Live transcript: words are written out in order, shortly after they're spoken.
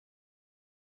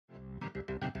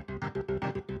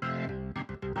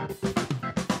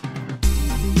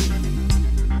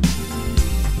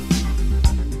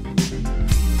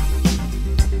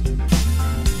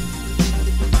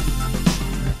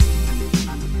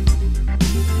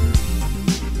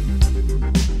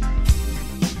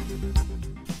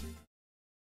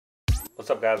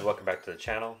What's up guys, welcome back to the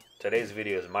channel. Today's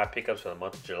video is my pickups for the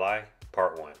month of July,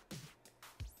 part 1.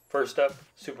 First up,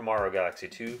 Super Mario Galaxy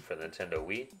 2 for the Nintendo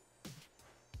Wii.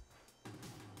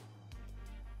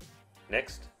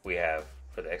 Next, we have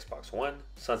for the Xbox One,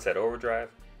 Sunset Overdrive.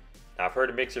 Now I've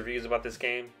heard mixed reviews about this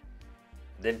game.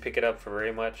 Didn't pick it up for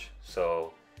very much,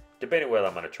 so debating whether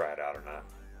I'm going to try it out or not.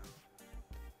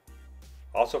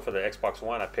 Also for the Xbox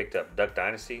One, I picked up Duck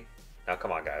Dynasty. Now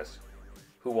come on guys,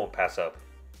 who won't pass up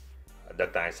a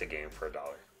Duck Dynasty game for $1?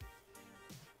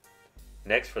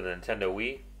 Next for the Nintendo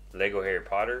Wii, Lego Harry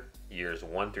Potter years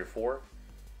 1 through 4.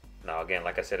 Now again,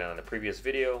 like I said in the previous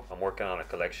video, I'm working on a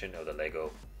collection of the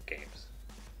Lego games.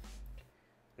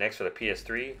 Next for the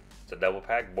PS3, it's a double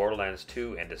pack, Borderlands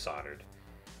 2 and Dishonored.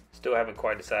 Still haven't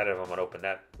quite decided if I'm going to open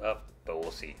that up, but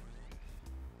we'll see.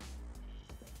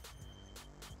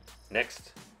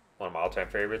 Next, one of my all-time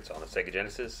favorites on the Sega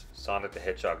Genesis, Sonic the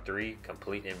Hedgehog 3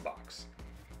 complete in box.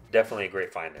 Definitely a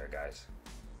great find there, guys.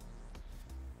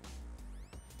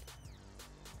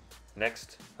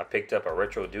 Next, I picked up a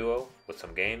Retro Duo with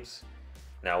some games.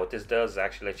 Now what this does is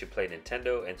actually let you play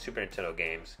Nintendo and Super Nintendo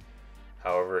games.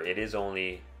 However, it is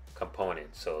only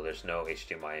components, so there's no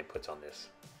HDMI inputs on this.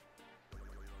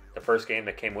 The first game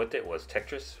that came with it was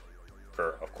Tetris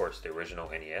for, of course, the original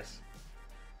NES.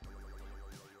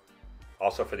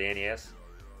 Also for the NES,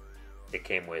 it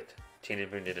came with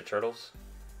Teenage Mutant Ninja Turtles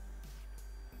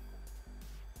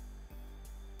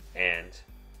and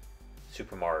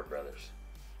Super Mario Brothers.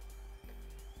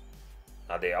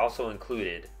 Now they also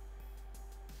included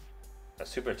a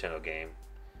Super Nintendo game,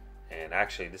 and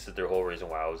actually this is the whole reason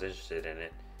why I was interested in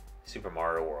it, Super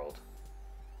Mario World.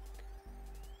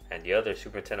 And the other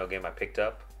Super Nintendo game I picked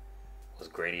up was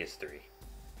Gradius 3.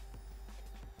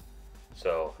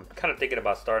 So I'm kind of thinking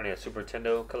about starting a Super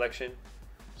Nintendo collection.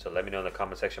 So let me know in the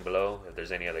comment section below if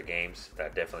there's any other games that I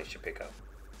definitely should pick up.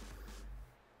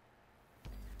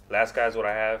 Last guys, what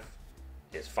I have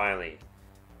is finally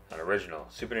an original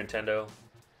Super Nintendo.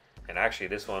 And actually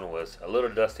this one was a little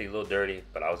dusty, a little dirty,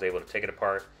 but I was able to take it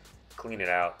apart, clean it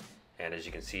out, and as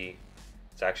you can see,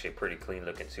 it's actually a pretty clean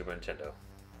looking Super Nintendo.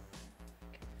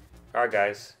 Alright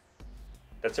guys,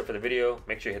 that's it for the video.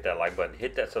 Make sure you hit that like button,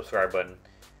 hit that subscribe button,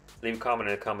 leave a comment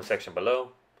in the comment section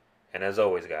below, and as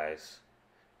always guys,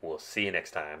 we'll see you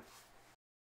next time.